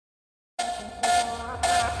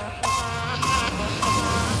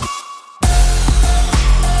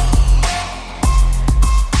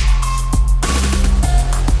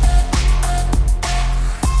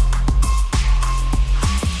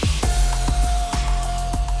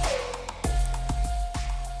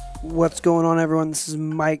What's going on, everyone? This is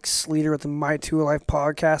Mike Sleeter with the My Two Life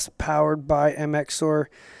podcast, powered by MX Store.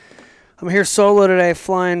 I'm here solo today,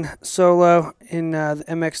 flying solo in the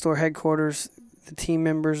MX Store headquarters. The team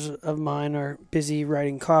members of mine are busy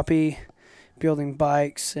writing copy, building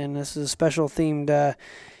bikes, and this is a special themed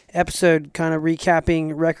episode, kind of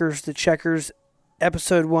recapping Wreckers to Checkers,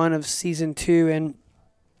 episode 1 of season 2. And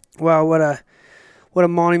wow, what a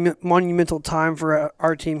monumental time for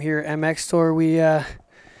our team here at MX Store. We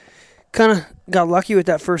kind of got lucky with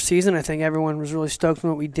that first season. I think everyone was really stoked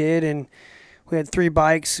on what we did, and we had 3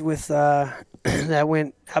 bikes with that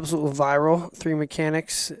went absolutely viral, 3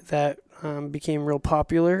 mechanics that became real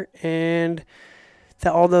popular, and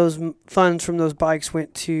that all those funds from those bikes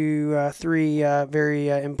went to 3 very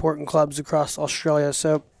important clubs across Australia.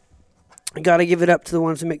 So I got to give it up to the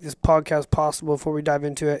ones who make this podcast possible before we dive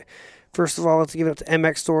into it. First of all, let's give it up to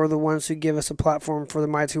MX Store, the ones who give us a platform for the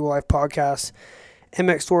My Two Life podcast.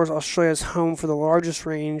 MX Store is Australia's home for the largest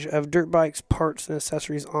range of dirt bikes, parts, and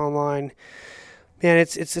accessories online. Man,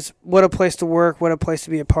 it's just what a place to work, what a place to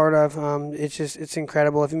be a part of. It's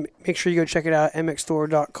incredible. If you make sure you go check it out,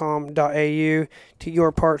 mxstore.com.au, to get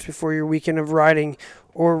your parts before your weekend of riding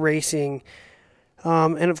or racing.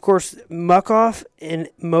 And of course, Muck Off and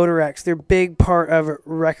Motorex, they're a big part of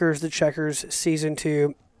Wreckers to Checkers season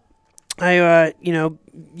 2. I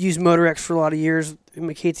used Motorex for a lot of years in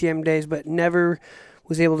my KTM days, but never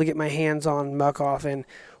was able to get my hands on Muck Off. And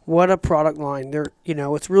what a product line!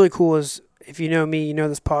 What's really cool is, if you know me, you know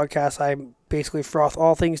this podcast, I basically froth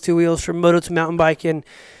all things 2 wheels from moto to mountain bike, and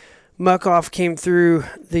Muck Off came through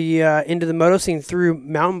the into the moto scene through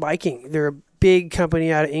mountain biking. They're a big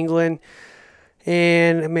company out of England,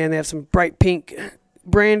 and man, they have some bright pink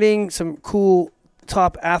branding, some cool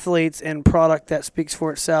top athletes, and product that speaks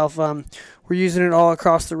for itself. We're using it all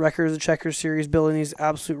across the Wreckers and Checkers series, building these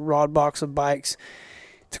absolute rod box of bikes.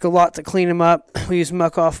 It took a lot to clean them up. We use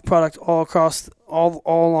Muck Off product all across, all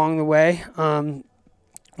along the way.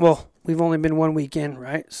 Well, we've only been 1 week in,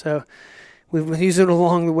 right? So we've been using it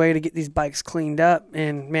along the way to get these bikes cleaned up,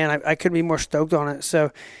 and man, I couldn't be more stoked on it.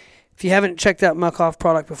 So if you haven't checked out Muck Off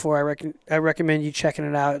product before, I recommend you checking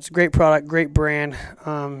it out. It's a great product, great brand.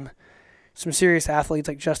 Some serious athletes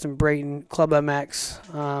like Justin Brayton, Club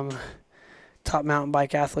MX, top mountain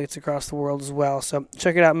bike athletes across the world as well. So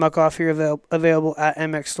check it out, Muck Off, here available at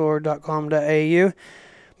mxstore.com.au.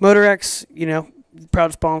 Motorex,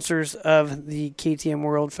 proud sponsors of the KTM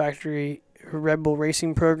World Factory Red Bull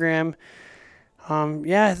Racing program.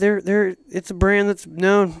 It's a brand that's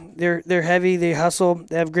known. They're heavy, they hustle,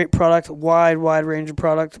 they have great product, wide range of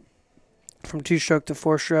product from 2-stroke to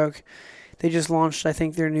 4-stroke. They just launched, I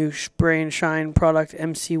think, their new spray and shine product,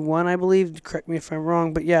 MC1, I believe. Correct me if I'm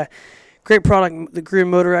wrong. But yeah, great product. The Green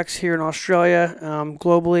Motorex here in Australia,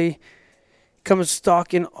 globally, comes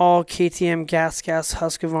stock in all KTM Gas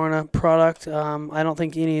Husqvarna product. I don't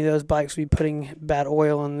think any of those bikes will be putting bad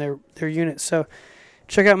oil in their units. So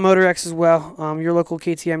check out Motorex as well, your local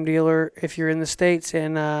KTM dealer if you're in the States.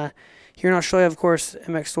 And here in Australia, of course,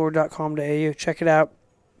 mxstore.com.au. Check it out.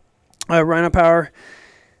 Rhino Power.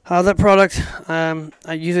 That product,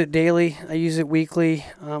 I use it daily. I use it weekly.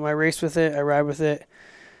 I race with it. I ride with it.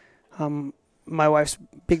 My wife's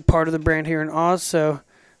a big part of the brand here in Oz, so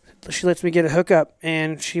she lets me get a hookup,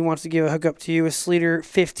 and she wants to give a hookup to you with Sleater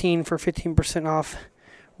 15 for 15% off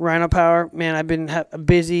Rhino Power. Man, I've been a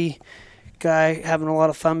busy guy, having a lot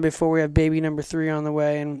of fun before we have baby number 3 on the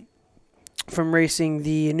way, and from racing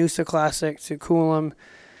the Noosa Classic to Coolum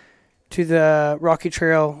to the Rocky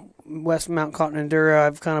Trail West Mount Cotton Enduro,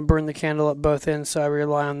 I've kind of burned the candle at both ends, so I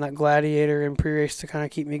rely on that Gladiator and pre-race to kind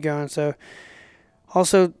of keep me going. So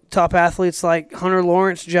also top athletes like Hunter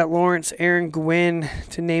Lawrence, Jet Lawrence, Aaron Gwynn,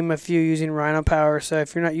 to name a few, using Rhino Power. So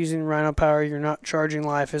if you're not using Rhino Power, you're not charging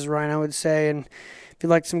life, as Rhino would say. And if you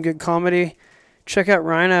like some good comedy, check out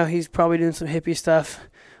Rhino. He's probably doing some hippie stuff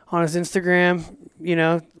on his Instagram,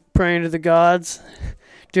 praying to the gods,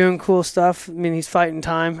 doing cool stuff. I mean, he's fighting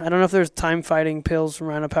time. I don't know if there's time fighting pills from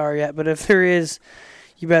Rhino Power yet, but if there is,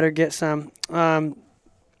 you better get some.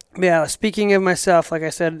 Speaking of myself, like I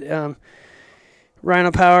said,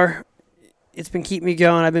 Rhino Power, it's been keeping me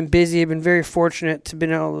going. I've been busy. I've been very fortunate to be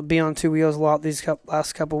able to be on 2 wheels a lot these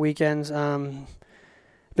last couple weekends. Been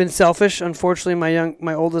selfish. Unfortunately,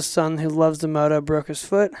 my oldest son, who loves the moto, broke his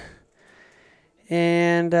foot.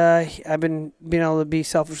 And I've been being able to be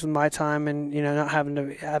selfish with my time, and not having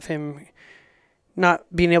to have him, not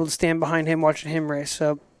being able to stand behind him watching him race.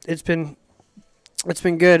 So it's been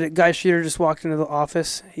good. Guy Sheeter just walked into the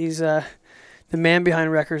office. He's the man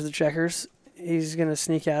behind Wreckers the Checkers. He's gonna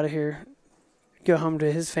sneak out of here, go home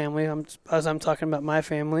to his family. As I'm talking about my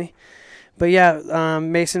family. But yeah,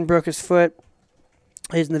 Mason broke his foot.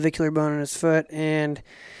 He's navicular bone in his foot, and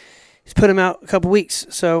he's put him out a couple weeks.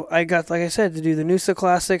 So I got, like I said, to do the Noosa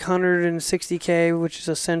Classic 160K, which is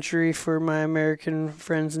a century for my American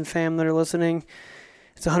friends and fam that are listening.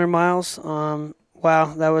 It's 100 miles.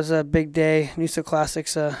 Wow, that was a big day. Noosa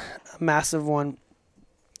Classic's a massive one.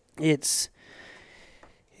 It's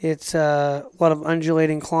a lot of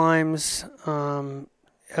undulating climbs, a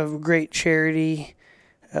great charity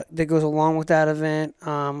that goes along with that event.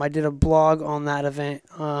 I did a blog on that event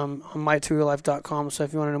on mytourlife.com, so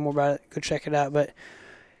if you want to know more about it, go check it out. But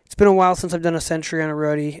it's been a while since I've done a century on a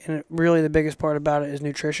roadie, and really the biggest part about it is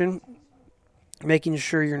nutrition. Making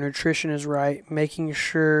sure your nutrition is right, making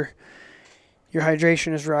sure your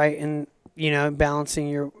hydration is right, and balancing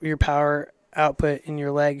your power output in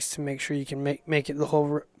your legs to make sure you can make it the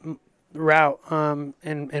whole route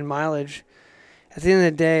and mileage. At the end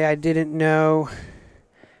of the day, I didn't know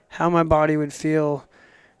how my body would feel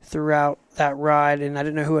throughout that ride, and I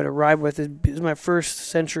didn't know who to ride with. It was my first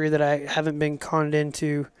century that I haven't been conned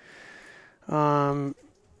into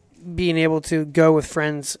being able to go with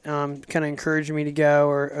friends, kind of encouraging me to go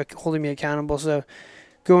or holding me accountable. So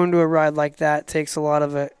going to a ride like that takes a lot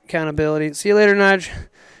of accountability. See you later, Nige.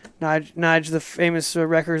 Nige, the famous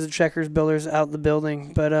Wreckers and Checkers builders out the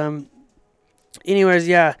building. But anyways,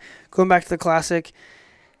 yeah, going back to the Classic.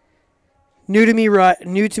 New to me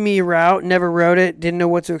route, never rode it, didn't know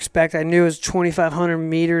what to expect. I knew it was 2,500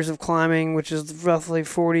 meters of climbing, which is roughly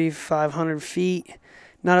 4,500 feet.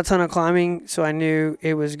 Not a ton of climbing, so I knew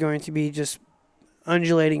it was going to be just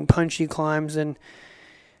undulating, punchy climbs, and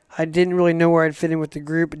I didn't really know where I'd fit in with the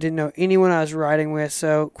group. I didn't know anyone I was riding with,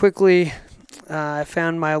 so quickly I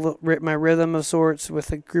found my rhythm of sorts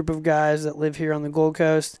with a group of guys that live here on the Gold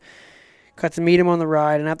Coast. Got to meet him on the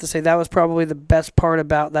ride, and I have to say that was probably the best part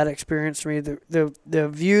about that experience for me. The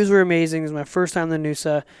views were amazing. It was my first time in the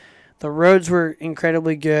Noosa. The roads were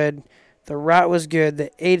incredibly good. The route was good.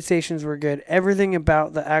 The aid stations were good. Everything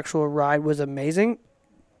about the actual ride was amazing.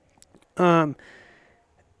 But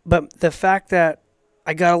the fact that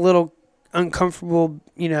I got a little uncomfortable,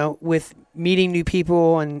 with meeting new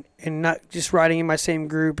people and not just riding in my same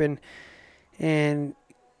group and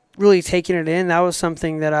really taking it in, that was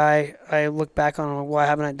something that I look back on. Why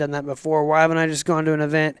haven't I done that before? Why haven't I just gone to an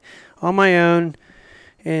event on my own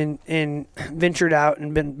and ventured out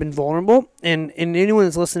and been vulnerable? And anyone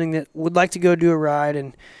that's listening that would like to go do a ride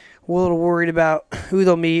and a little worried about who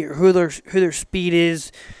they'll meet or who their speed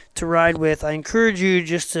is to ride with, I encourage you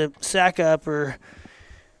just to sack up or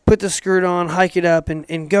put the skirt on, hike it up,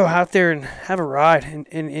 and go out there and have a ride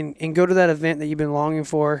and go to that event that you've been longing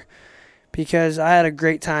for. Because I had a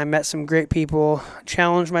great time, met some great people,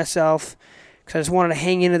 challenged myself because I just wanted to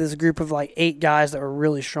hang into this group of like 8 guys that were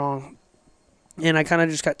really strong. And I kind of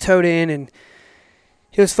just got towed in, and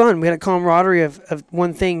it was fun. We had a camaraderie of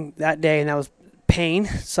one thing that day, and that was pain,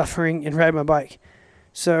 suffering, and riding my bike.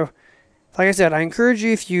 So, like I said, I encourage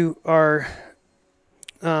you, if you are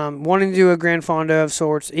wanting to do a Grand Fondo of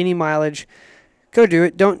sorts, any mileage, go do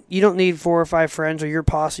it. You don't need 4 or 5 friends or your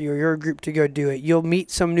posse or your group to go do it. You'll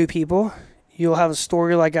meet some new people. You'll have a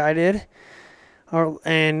story like I did.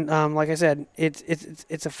 And like I said,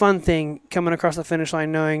 it's a fun thing coming across the finish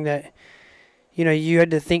line knowing that you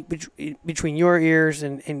had to think between your ears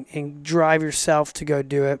and drive yourself to go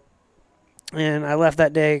do it. And I left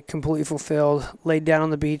that day completely fulfilled, laid down on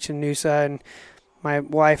the beach in Noosa and my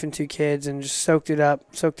wife and 2 kids, and just soaked it up,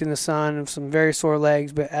 soaked in the sun, and some very sore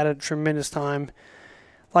legs, but had a tremendous time.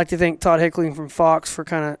 I'd like to thank Todd Hickling from Fox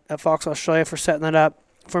Fox Australia for setting that up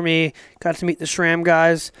for me. Got to meet the SRAM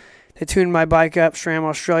guys. They tuned my bike up. SRAM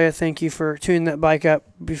Australia, thank you for tuning that bike up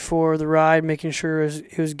before the ride, making sure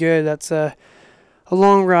it was good. That's a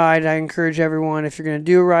long ride. I encourage everyone, if you're going to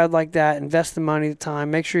do a ride like that, invest the money, the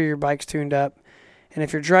time, make sure your bike's tuned up. And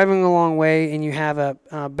if you're driving a long way and you have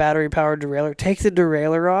a battery-powered derailleur, take the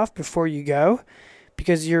derailleur off before you go,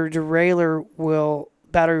 because your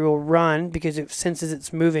battery will run because it senses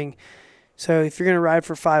it's moving. So if you're going to ride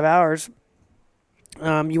for 5 hours,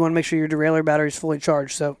 you want to make sure your derailleur battery is fully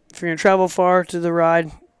charged. So if you're going to travel far to the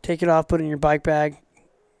ride, take it off, put it in your bike bag,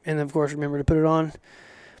 and then, of course, remember to put it on.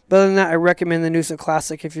 But other than that, I recommend the Noosa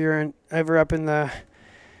Classic if you're ever up in the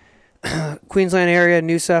Queensland area.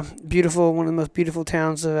 Noosa, beautiful, one of the most beautiful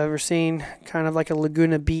towns I've ever seen. Kind of like a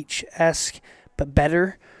Laguna Beach-esque, but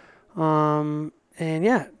better. And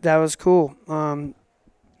yeah, that was cool. From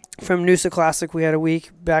Noosa Classic, we had a week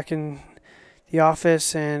back in the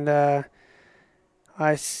office, and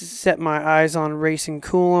I set my eyes on racing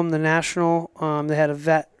Coolum, the national. They had a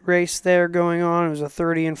vet race there going on. It was a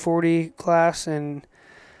 30 and 40 class, and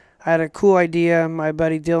I had a cool idea. My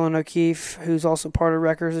buddy Dylan O'Keefe, who's also part of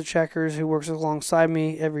Wreckers and Checkers, who works alongside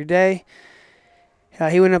me every day,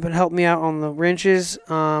 he went up and helped me out on the wrenches.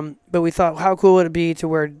 But we thought, how cool would it be to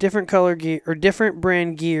wear different color gear or different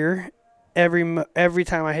brand gear every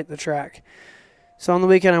time I hit the track? So on the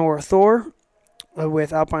weekend, I wore Thor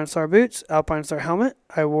with Alpine-Star boots, Alpine-Star helmet.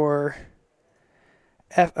 I wore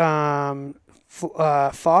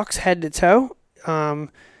Fox head to toe. And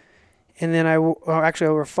then I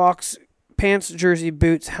wore Fox pants, jersey,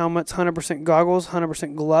 boots, helmets, 100% goggles,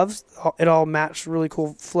 100% gloves. It all matched really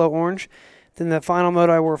cool flow orange. Then the final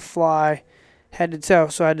moto, I wore Fly head to toe.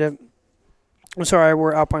 So I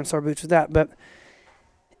wore Alpine-Star boots with that. But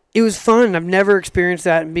it was fun. I've never experienced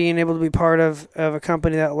that, and being able to be part of a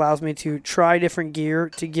company that allows me to try different gear,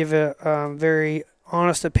 to give a very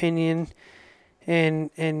honest opinion,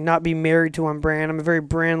 and not be married to one brand. I'm a very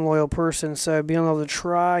brand loyal person, so being able to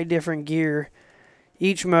try different gear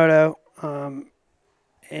each moto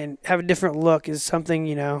and have a different look is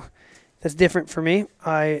something, that's different for me.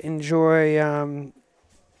 I enjoy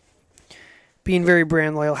being very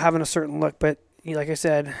brand loyal, having a certain look, but like I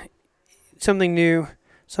said, something new,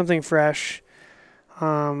 something fresh.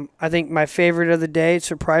 I think my favorite of the day,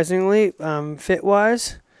 surprisingly,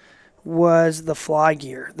 fit-wise, was the Fly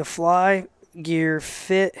gear. The Fly gear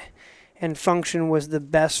fit and function was the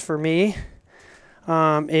best for me.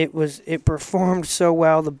 It performed so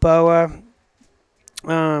well. The BOA,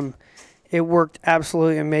 it worked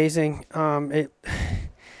absolutely amazing.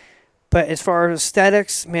 But as far as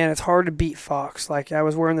aesthetics, man, it's hard to beat Fox. Like, I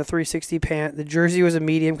was wearing the 360 pant. The jersey was a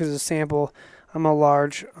medium because it's a sample. I'm a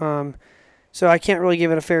large. So I can't really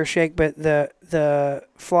give it a fair shake, but the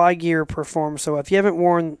Fly gear performs. So if you haven't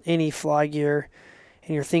worn any Fly gear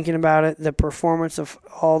and you're thinking about it, the performance of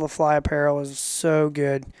all the Fly apparel is so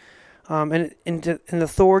good. And in the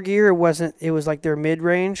Thor gear, it was like their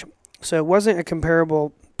mid-range. So it wasn't a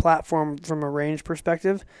comparable platform from a range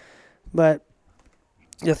perspective, but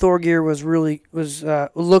the Thor gear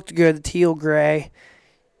looked good, the teal gray.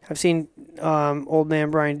 I've seen old man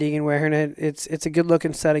Brian Deegan wearing it. It's a good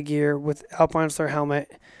looking set of gear with Alpine-Star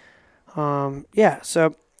helmet.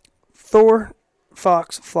 So Thor,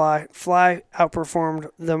 Fox, Fly outperformed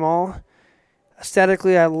them all.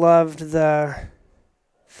 Aesthetically, I loved the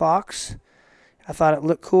Fox. I thought it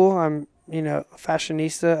looked cool. I'm a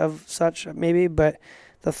fashionista of such maybe, but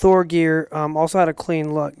the Thor gear also had a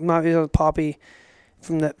clean look. Not poppy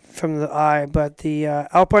from the eye, but the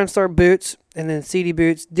Alpine-Star boots and then CD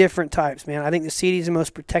boots, different types, man. I think the CD is the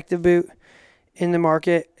most protective boot in the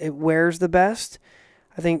market. It wears the best,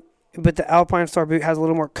 I think, but the Alpine-Star boot has a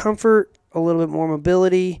little more comfort, a little bit more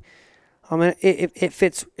mobility. It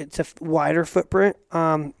fits. It's a wider footprint.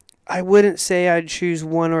 I wouldn't say I'd choose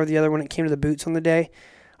one or the other when it came to the boots on the day.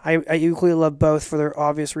 I equally love both for their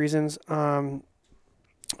obvious reasons.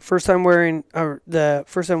 First time racing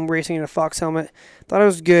in a Fox helmet, thought it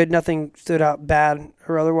was good. Nothing stood out bad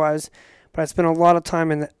or otherwise. But I spent a lot of time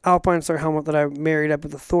in the Alpine-Star helmet that I married up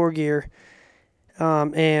with the Thor gear,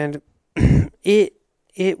 and it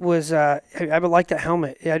was I like that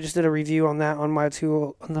helmet. I just did a review on that on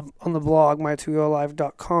on the blog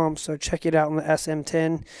my2olive.com. So check it out on the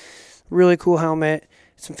SM10. Really cool helmet.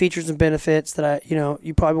 Some features and benefits that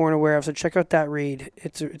you probably weren't aware of. So check out that read.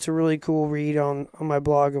 It's a really cool read on my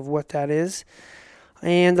blog of what that is.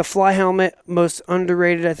 And the Fly helmet, most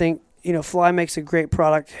underrated, I think. Fly makes a great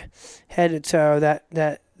product, head to toe.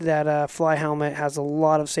 That Fly helmet has a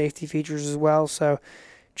lot of safety features as well. So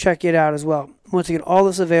check it out as well. Once again, all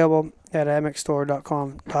this available at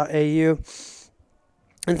mxstore.com.au.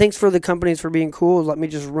 And thanks for the companies for being cool. Let me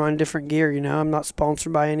just run different gear. I'm not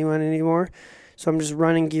sponsored by anyone anymore. So I'm just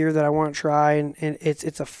running gear that I want to try, and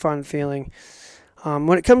it's a fun feeling.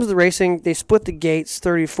 When it comes to the racing, they split the gates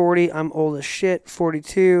 30-40. I'm old as shit,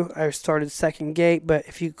 42. I started second gate, but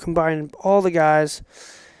if you combine all the guys,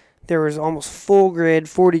 there was almost full grid,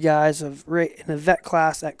 40 guys in the vet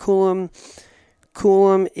class at Coolum.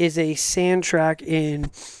 Coolum is a sand track in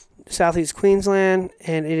southeast Queensland,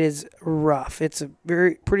 and it is rough. It's a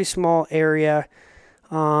pretty small area.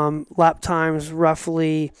 Lap times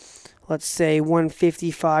roughly, let's say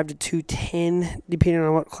 155 to 210, depending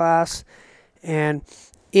on what class. And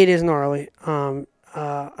it is gnarly. I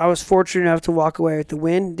was fortunate enough to walk away with the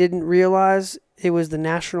win. Didn't realize it was the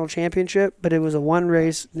national championship, but it was a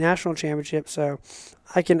one-race national championship. So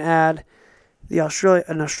I can add an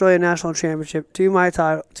Australian national championship to my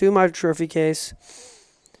title, to my trophy case,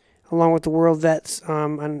 along with the World Vets.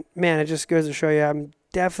 And man, it just goes to show you I'm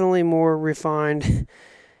definitely more refined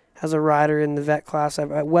as a rider in the vet class.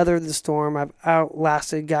 I've weathered the storm. I've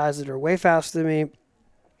outlasted guys that are way faster than me.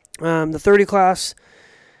 The 30 class,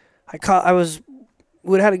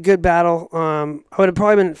 would have had a good battle. I would have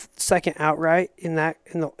probably been second outright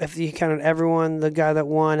if you counted everyone. The guy that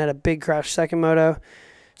won had a big crash second moto,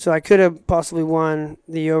 so I could have possibly won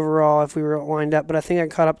the overall if we were lined up. But I think I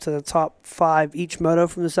caught up to the top 5 each moto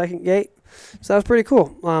from the second gate, so that was pretty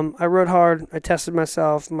cool. I rode hard. I tested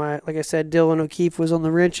myself. Like I said, Dylan O'Keefe was on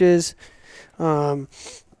the wrenches. My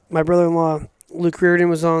brother-in-law Luke Reardon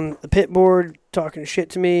was on the pit board talking shit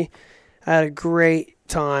to me. I had a great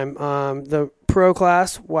time. The pro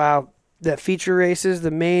class, wow, the feature races,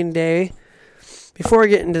 the main day. Before I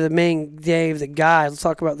get into the main day of the guys, let's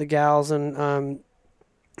talk about the gals. And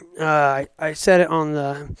I said it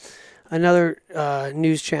on another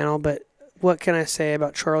news channel, but what can I say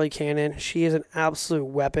about Charlie Cannon? She is an absolute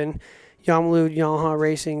weapon. Yamaha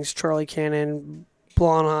Racing's Charlie Cannon,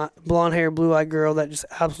 blonde hair, blue-eyed girl that just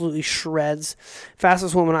absolutely shreds.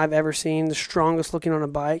 Fastest woman I've ever seen, the strongest looking on a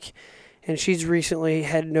bike. And she's recently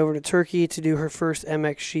headed over to Turkey to do her first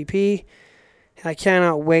MXGP. And I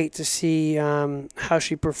cannot wait to see how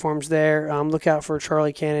she performs there. Look out for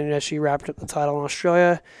Charlie Cannon as she wrapped up the title in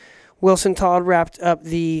Australia. Wilson Todd wrapped up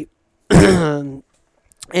the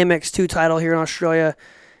MX2 title here in Australia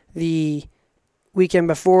the weekend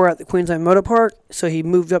before at the Queensland Motor Park. So he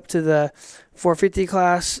moved up to the 450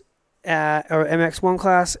 class or MX1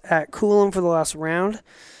 class at Coolum for the last round.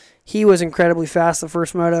 He was incredibly fast the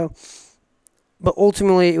first moto. But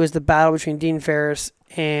ultimately, it was the battle between Dean Ferris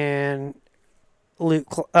and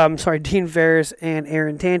Dean Ferris and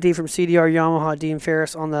Aaron Tanti from CDR Yamaha. Dean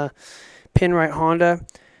Ferris on the Pinwright Honda.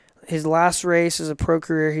 His last race is a pro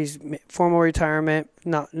career. He's formal retirement,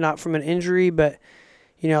 not from an injury, but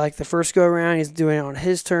like the first go around, he's doing it on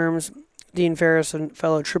his terms. Dean Ferris, a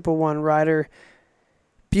fellow 111 rider,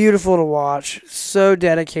 beautiful to watch. So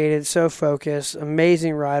dedicated, so focused,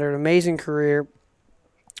 amazing rider, amazing career.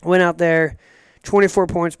 Went out there. 24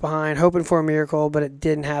 points behind, hoping for a miracle, but it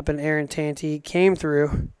didn't happen. Aaron Tanti came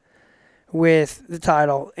through with the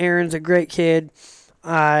title. Aaron's a great kid.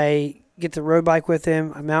 I get to road bike with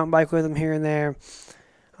him. I mountain bike with him here and there.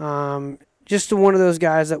 Just one of those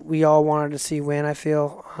guys that we all wanted to see win, I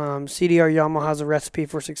feel. CDR Yamaha has a recipe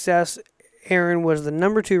for success. Aaron was the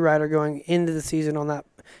number 2 rider going into the season on that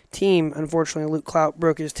team. Unfortunately, Luke Clout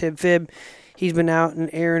broke his fib. He's been out, and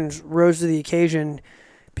Aaron's rose to the occasion,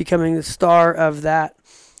 becoming the star of that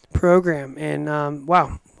program. And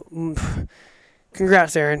wow,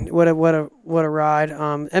 congrats, Aaron! What a ride.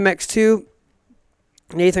 MX2,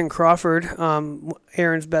 Nathan Crawford,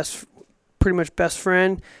 Aaron's pretty much best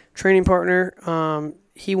friend, training partner.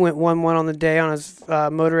 He went 1-1 on the day on his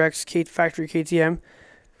MotorX factory KTM.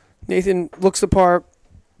 Nathan looks the part,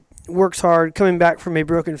 works hard, coming back from a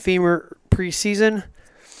broken femur pre-season,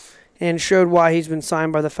 and showed why he's been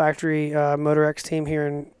signed by the factory MotorX team here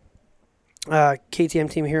in KTM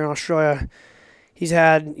team here in Australia. He's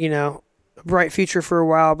had a bright future for a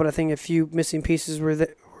while, but I think a few missing pieces were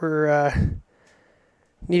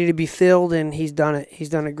needed to be filled, and he's done it. He's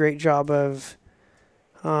done a great job of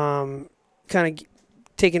kind of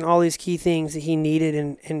taking all these key things that he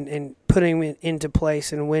needed and putting them into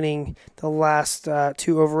place and winning the last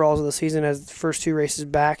 2 overalls of the season as the first 2 races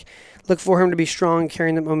back. Look for him to be strong,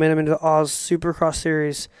 carrying the momentum into the Oz Supercross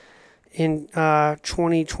Series in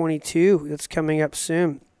 2022. That's coming up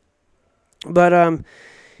soon. But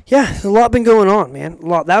yeah, a lot been going on, man. A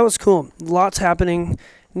lot. That was cool. Lots happening.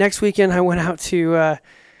 Next weekend, I went out to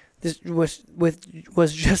this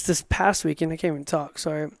was just this past weekend. I can't even talk.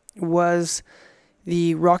 Sorry. Was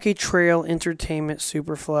the Rocky Trail Entertainment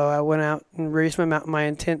Superflow. I went out and raced my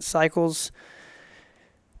Intense Cycles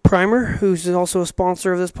Primer, who's also a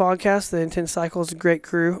sponsor of this podcast. The Intense Cycles is a great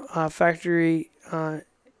crew. Factory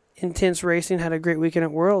Intense Racing had a great weekend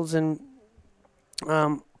at Worlds, and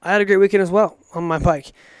I had a great weekend as well on my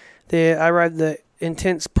bike. I ride the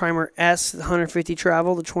Intense Primer S, the 150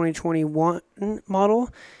 Travel, the 2021 model,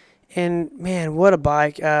 and man, what a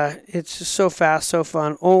bike. It's just so fast, so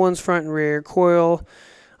fun. Öhlins front and rear, coil,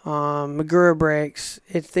 Magura brakes.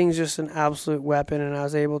 Thing's just an absolute weapon, and I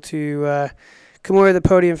was able to come away with the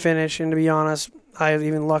podium finish, and to be honest, I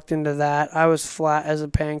even lucked into that. I was flat as a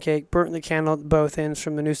pancake, burnt the candle at both ends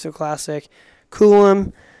from the Noosa Classic,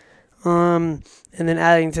 Coolum, and then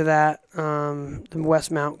adding to that, the West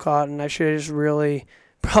Mount caught, and I should have just really,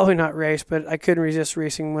 probably not raced, but I couldn't resist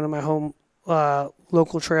racing one of my home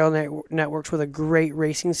local trail networks with a great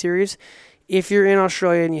racing series. If you're in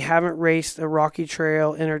Australia and you haven't raced a Rocky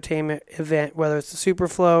Trail Entertainment event, whether it's the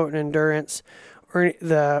Superflow, an endurance, or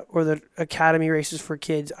the academy races for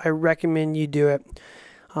kids, I recommend you do it.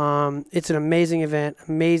 It's an amazing event,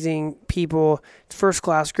 amazing people. It's first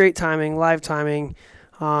class, great timing, live timing.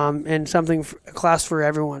 and a class for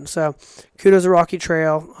everyone. So kudos to Rocky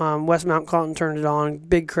Trail. West Mount Cotton turned it on,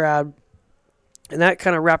 big crowd. And that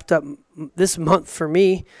kind of wrapped up this month for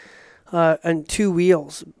me on two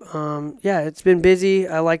wheels. It's been busy.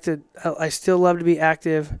 I still love to be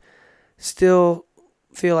active, still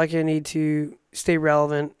feel like I need to stay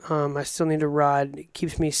relevant. I still need to ride. It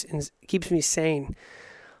keeps me sane.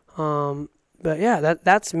 But yeah,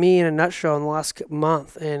 that's me in a nutshell in the last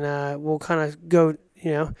month. And we'll kind of go,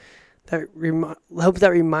 hope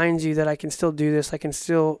that reminds you that I can still do this. I can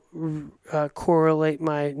still correlate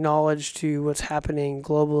my knowledge to what's happening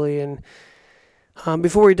globally. And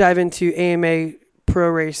before we dive into AMA Pro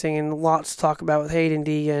Racing and lots to talk about with Hayden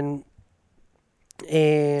Deegan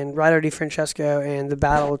and Ryder DiFrancesco and the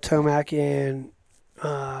battle of Tomac and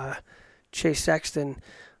Chase Sexton,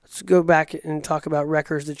 let's go back and talk about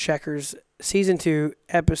Wreckers to Checkers Season 2,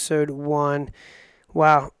 Episode 1.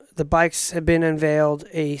 Wow, the bikes have been unveiled.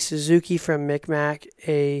 A Suzuki from Micmac,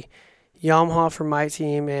 a Yamaha from my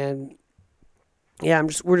team, and yeah,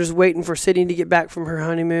 we're just waiting for Sydney to get back from her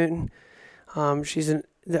honeymoon. It's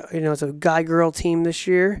a guy girl team this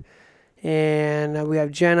year. And we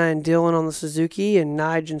have Jenna and Dylan on the Suzuki and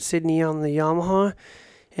Nige and Sydney on the Yamaha.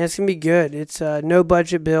 And it's going to be good. It's no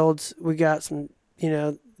budget builds. We got some,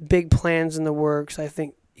 big plans in the works. I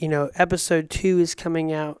think, episode 2 is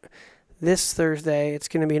coming out this Thursday. It's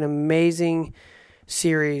going to be an amazing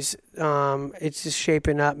series. It's just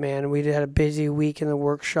shaping up, man. We had a busy week in the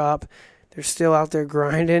workshop. They're still out there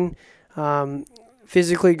grinding.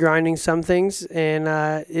 Physically grinding some things, and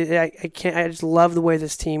I just love the way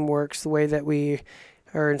this team works, the way that we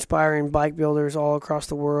are inspiring bike builders all across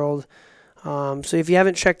the world. So if you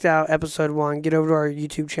haven't checked out episode 1, get over to our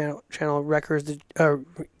YouTube channel Wreckers,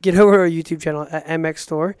 get over to our YouTube channel at MX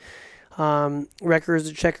Store. Wreckers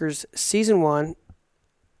to Checkers Season 1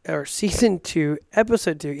 or Season 2,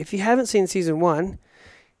 Episode 2. If you haven't seen Season 1,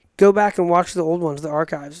 go back and watch the old ones, the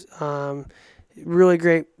archives. Really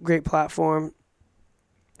great platform.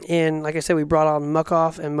 And like I said, we brought on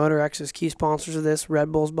Muck-Off and MotorX as key sponsors of this.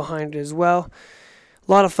 Red Bull's behind it as well.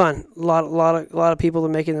 A lot of fun. A lot of people are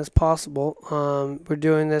making this possible. We're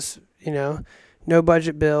doing this, no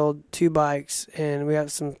budget build, 2 bikes, and we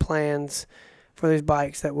have some plans for these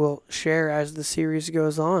bikes that we'll share as the series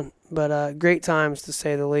goes on. But great times to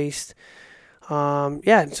say the least.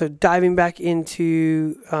 So diving back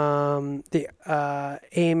into the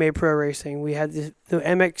AMA Pro Racing, we had the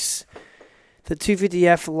MX. The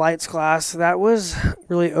 250F Lights class, that was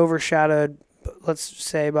really overshadowed, let's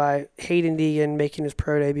say, by Hayden Deegan making his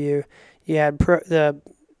pro debut. You had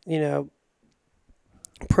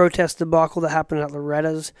protest debacle that happened at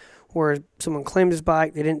Loretta's, where someone claimed his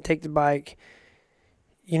bike, they didn't take the bike.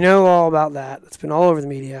 You know all about that. It's been all over the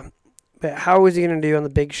media. But how was he going to do on the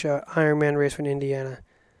big show, Ironman Raceway in Indiana?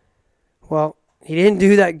 Well, he didn't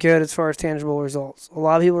do that good as far as tangible results. A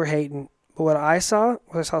lot of people were hating. But what I saw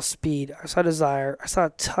speed. I saw desire. I saw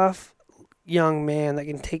a tough young man that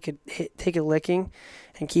can take a licking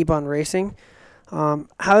and keep on racing.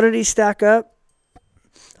 How did he stack up?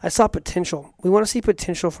 I saw potential. We want to see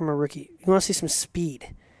potential from a rookie. We want to see some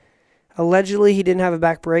speed. Allegedly, he didn't have a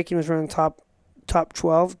back brake. He was running top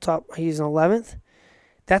 12. He's in 11th.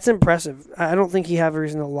 That's impressive. I don't think he have a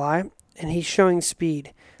reason to lie. And he's showing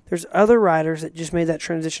speed. There's other riders that just made that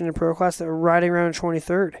transition to pro class that were riding around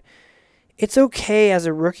 23rd. It's okay as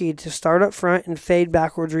a rookie to start up front and fade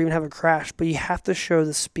backwards or even have a crash, but you have to show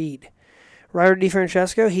the speed. Ryder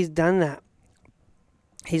DiFrancesco, he's done that.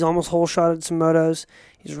 He's almost hole-shotted some motos.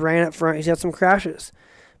 He's ran up front. He's had some crashes.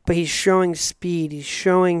 But he's showing speed. He's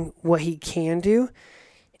showing what he can do.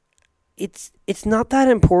 It's not that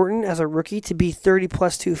important as a rookie to be 30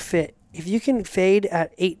 plus 2 fit. If you can fade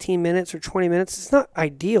at 18 minutes or 20 minutes, it's not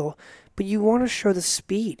ideal, but you want to show the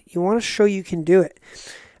speed. You want to show you can do it.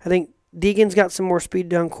 I think Deegan's got some more speed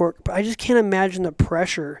down Cork, but I just can't imagine the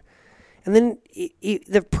pressure. And then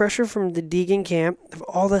the pressure from the Deegan camp of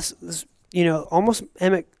all this almost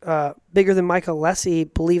bigger than Michael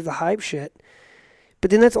Alessi, believe the hype shit.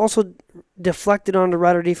 But then that's also deflected onto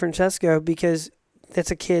Ryder DiFrancesco because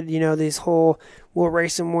that's a kid, this whole we'll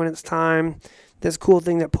race him when it's time. This cool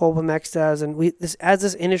thing that Pulp MX does. And as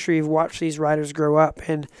this industry, we've watched these riders grow up.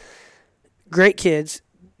 And great kids,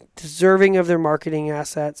 deserving of their marketing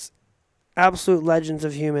assets, absolute legends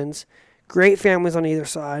of humans, great families on either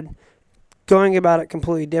side, going about it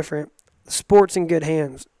completely different. Sport's in good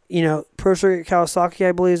hands. Pro Circuit Kawasaki,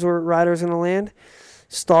 I believe, is where riders going to land.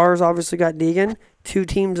 Stars obviously got Deegan. 2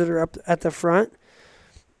 teams that are up at the front.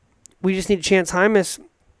 We just need Chance Hymas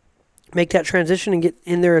make that transition and get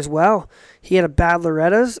in there as well. He had a bad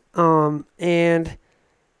Loretta's, and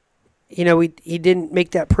he didn't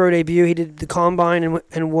make that pro debut. He did the combine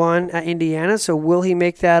and won at Indiana. So will he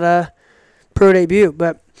make that pro debut?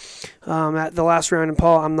 But at the last round in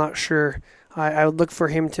Paul, I'm not sure. I would look for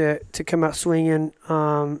him to come out swinging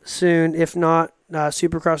soon. If not,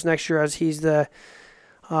 Supercross next year, as he's the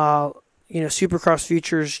Supercross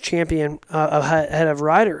Futures champion ahead of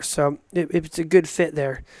Ryder. So it's a good fit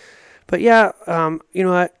there. But yeah, you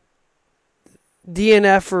know what?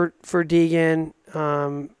 DNF for Deegan.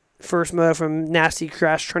 First moto from nasty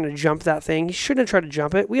crash, trying to jump that thing. He shouldn't have tried to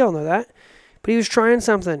jump it. We all know that. But he was trying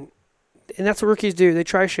something. And that's what rookies do. They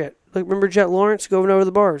try shit. Like, remember Jet Lawrence going over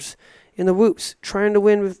the bars in the whoops, trying to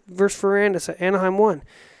win versus Ferrandis at Anaheim 1.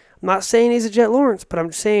 I'm not saying he's a Jet Lawrence, but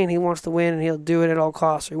I'm saying he wants to win and he'll do it at all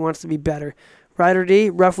costs. Or he wants to be better. Ryder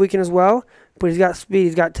D, rough weekend as well, but he's got speed,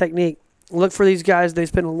 he's got technique. Look for these guys. They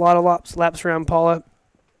spend a lot of laps around Paula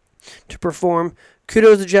to perform.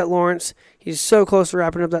 Kudos to Jet Lawrence. He's so close to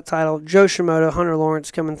wrapping up that title. Joe Shimoda, Hunter Lawrence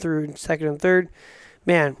coming through in second and third.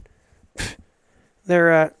 Man,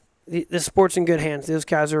 they're the sport's in good hands. Those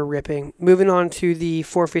guys are ripping. Moving on to the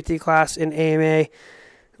 450 class in AMA.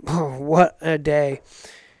 Oh, what a day.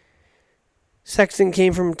 Sexton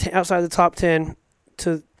came from outside the top 10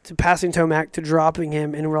 to passing Tomac to dropping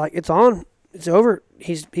him, and we're like, it's on. It's over.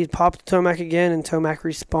 He's popped Tomac again, and Tomac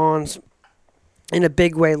respawns in a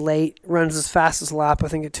big way late, runs his fastest lap, I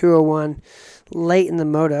think at 2:01, late in the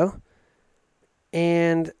moto,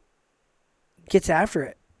 and gets after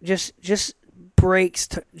it. Just breaks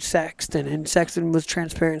Sexton, and Sexton was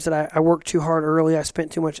transparent and said, I worked too hard early, I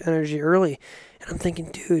spent too much energy early. And I'm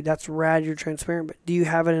thinking, dude, that's rad, you're transparent, but do you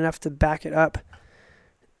have it enough to back it up,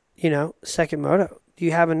 second moto? Do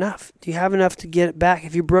you have enough? Do you have enough to get it back?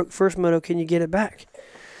 If you broke first moto, can you get it back?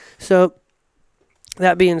 So,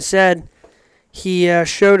 that being said, he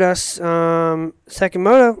showed us second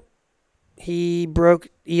moto. He broke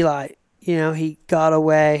Eli. He got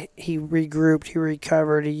away. He regrouped. He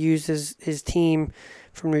recovered. He used his team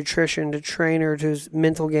from nutrition to trainer to his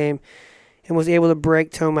mental game and was able to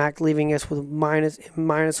break Tomac, leaving us with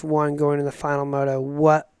minus one going in the final moto.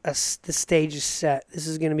 The stage is set. This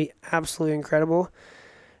is going to be absolutely incredible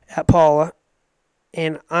at Paula.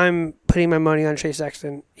 And I'm putting my money on Chase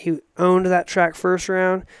Sexton. He owned that track first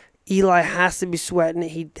round. Eli has to be sweating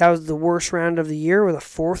it. That was the worst round of the year, with a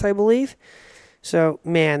fourth, I believe. So,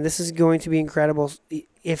 man, this is going to be incredible.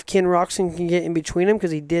 If Ken Roczen can get in between him,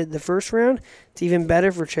 because he did the first round, it's even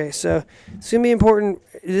better for Chase. So, it's going to be important.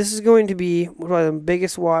 This is going to be one of the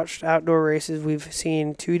biggest watched outdoor races we've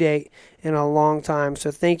seen to date in a long time. So,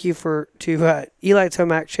 thank you to Eli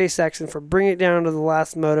Tomac, Chase Sexton, for bringing it down to the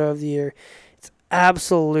last moto of the year. It's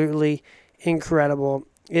absolutely incredible.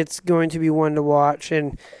 It's going to be one to watch,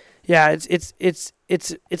 and yeah, it's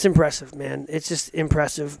impressive, man. It's just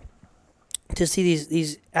impressive to see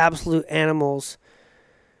these absolute animals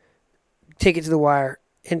take it to the wire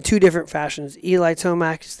in two different fashions. Eli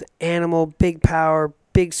Tomac is the animal, big power,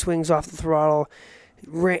 big swings off the throttle,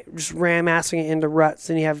 just ram-assing it into ruts.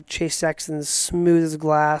 Then you have Chase Sexton, smooth as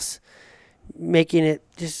glass, making it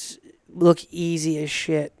just look easy as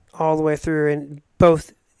shit all the way through, and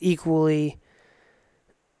both equally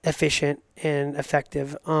efficient and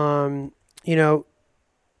effective.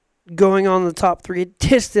 Going on the top three,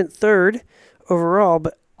 distant third overall,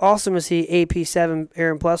 but awesome to see AP7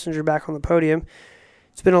 Aaron Plessinger back on the podium.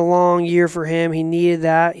 It's been a long year for him. He needed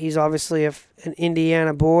that. He's obviously an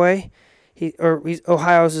Indiana boy.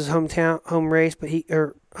 Ohio's his home race,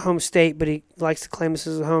 home state, but he likes to claim this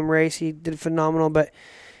as a home race. He did phenomenal, but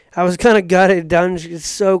I was kind of gutted. Dunge is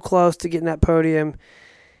so close to getting that podium,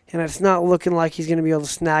 and it's not looking like he's going to be able to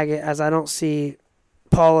snag it, as I don't see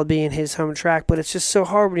Paula being his home track. But it's just so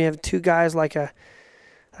hard when you have two guys like a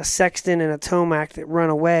Sexton and a Tomac that run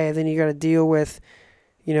away. Then you got to deal with,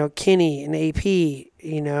 Kenny and AP,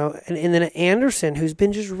 and then Anderson, who's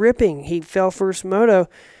been just ripping. He fell first moto.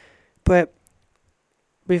 But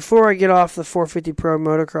before I get off the 450 Pro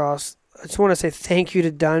Motocross, I just want to say thank you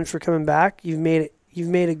to Dunge for coming back. You've made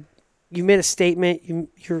a statement.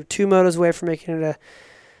 You're 2 motos away from making it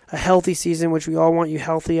a healthy season, which we all want you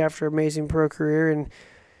healthy after an amazing pro career, and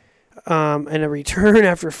a return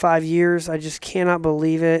after 5 years. I just cannot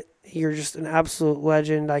believe it. You're just an absolute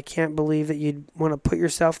legend. I can't believe that you'd want to put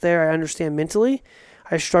yourself there. I understand mentally.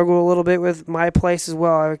 I struggle a little bit with my place as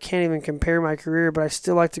well. I can't even compare my career, but I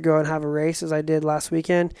still like to go and have a race as I did last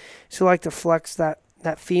weekend. Still like to flex that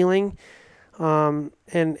feeling. And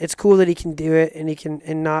it's cool that he can do it, and he can,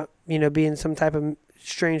 and not, be in some type of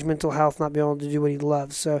strange mental health, not be able to do what he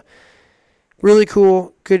loves. So really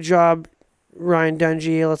cool. Good job, Ryan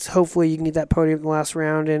Dungey. Hopefully you can get that podium in the last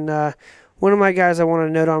round. And one of my guys I want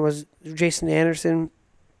to note on was Jason Anderson.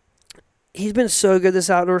 he's been so good this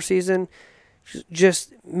outdoor season,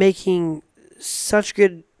 just making such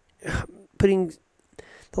good, putting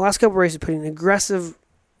the last couple races, putting aggressive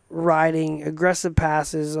riding, aggressive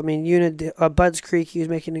passes. I mean, Budds Creek, he was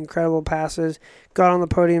making incredible passes. Got on the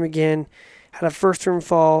podium again. Had a first turn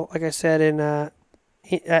fall, like I said, in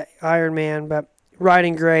Ironman, but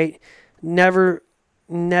riding great. Never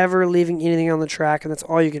leaving anything on the track, and that's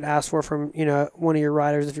all you can ask for from one of your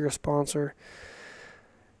riders if you're a sponsor.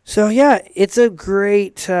 So yeah, it's a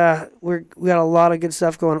great. We got a lot of good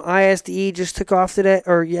stuff going. ISDE just took off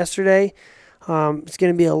yesterday. It's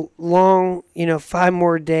going to be a long, 5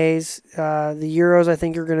 more days. The Euros, I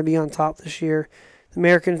think, are going to be on top this year. The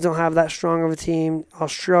Americans don't have that strong of a team.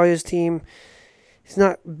 Australia's team is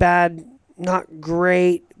not bad, not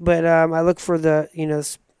great, but I look for the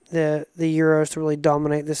Euros to really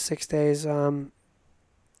dominate this 6 days.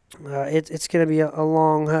 It's going to be a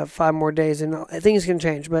long 5 more days, and I think it's going to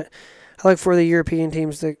change. But I look for the European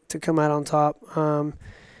teams to come out on top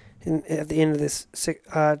at the end of this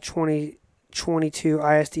 2022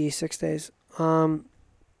 ISDE 6 days. And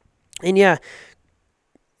yeah,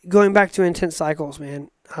 going back to intense cycles, man.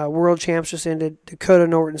 World Champs just ended. Dakota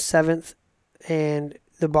Norton 7th, and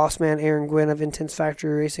the boss man Aaron Gwynn of Intense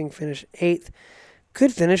Factory Racing finished 8th.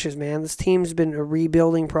 Good finishes, man. This team's been a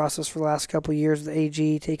rebuilding process for the last couple of years with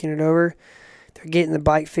AG taking it over. They're getting the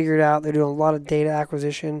bike figured out. They're doing a lot of data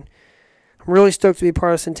acquisition. I'm really stoked to be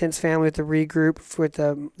part of this Intense family with the regroup, with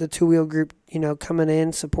the two-wheel group, coming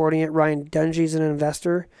in, supporting it. Ryan Dungy's an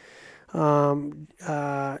investor. They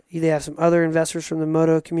have some other investors from the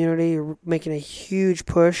moto community making a huge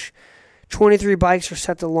push. 23 bikes are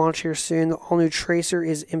set to launch here soon. The all-new Tracer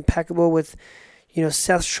is impeccable with,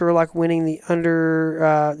 Seth Sherlock winning the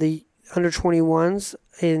under 21s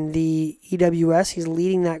in the EWS. He's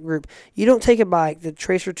leading that group. You don't take a bike, the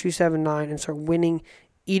Tracer 279, and start winning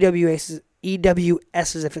EWSs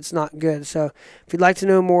if it's not good. So if you'd like to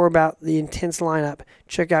know more about the Intense lineup,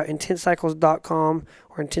 check out intensecycles.com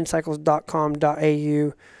or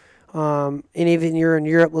intensecycles.com.au. And even you're in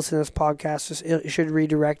Europe listening to this podcast, it should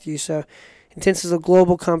redirect you. So Intense is a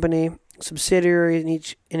global company, subsidiary in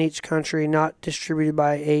each country, not distributed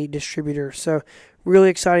by a distributor. So really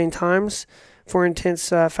exciting times for Intense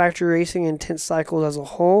Factory Racing and Intense Cycles as a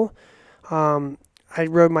whole. I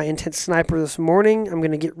rode my Intense Sniper this morning. I'm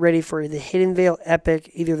going to get ready for the Hidden Vale Epic,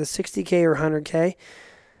 either the 60K or 100K.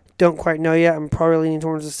 Don't quite know yet. I'm probably leaning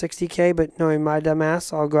towards the 60K, but knowing my dumb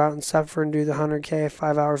ass, I'll go out and suffer and do the 100K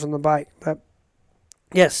 5 hours on the bike. But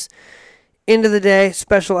yes, end of the day,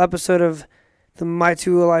 special episode of the My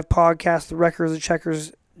Two Wheel Life podcast, the Wreckers and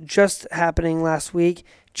Checkers, just happening last week.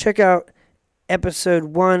 Check out episode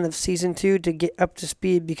 1 of season 2 to get up to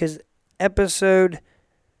speed, because episode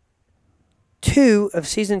 2 of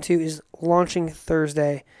season 2 is launching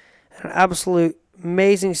Thursday. An absolute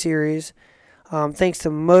amazing series. Thanks to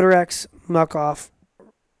Motorex Muck-Off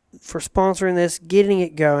for sponsoring this, getting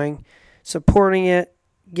it going, supporting it,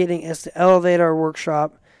 getting us to elevate our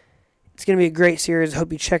workshop. It's going to be a great series. I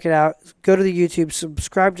hope you check it out. Go to the YouTube,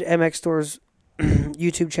 subscribe to MX Store's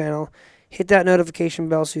YouTube channel, hit that notification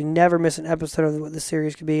bell so you never miss an episode of what the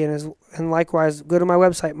series could be. And likewise, go to my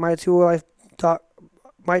website,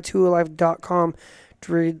 mytowheellife.com,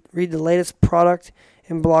 to read the latest product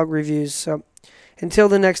and blog reviews. So until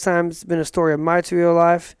the next time, it's been a story of My Two Wheel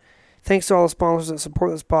Life. Thanks to all the sponsors that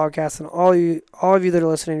support this podcast, and all of you that are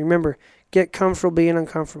listening. Remember, get comfortable being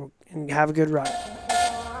uncomfortable, and have a good ride.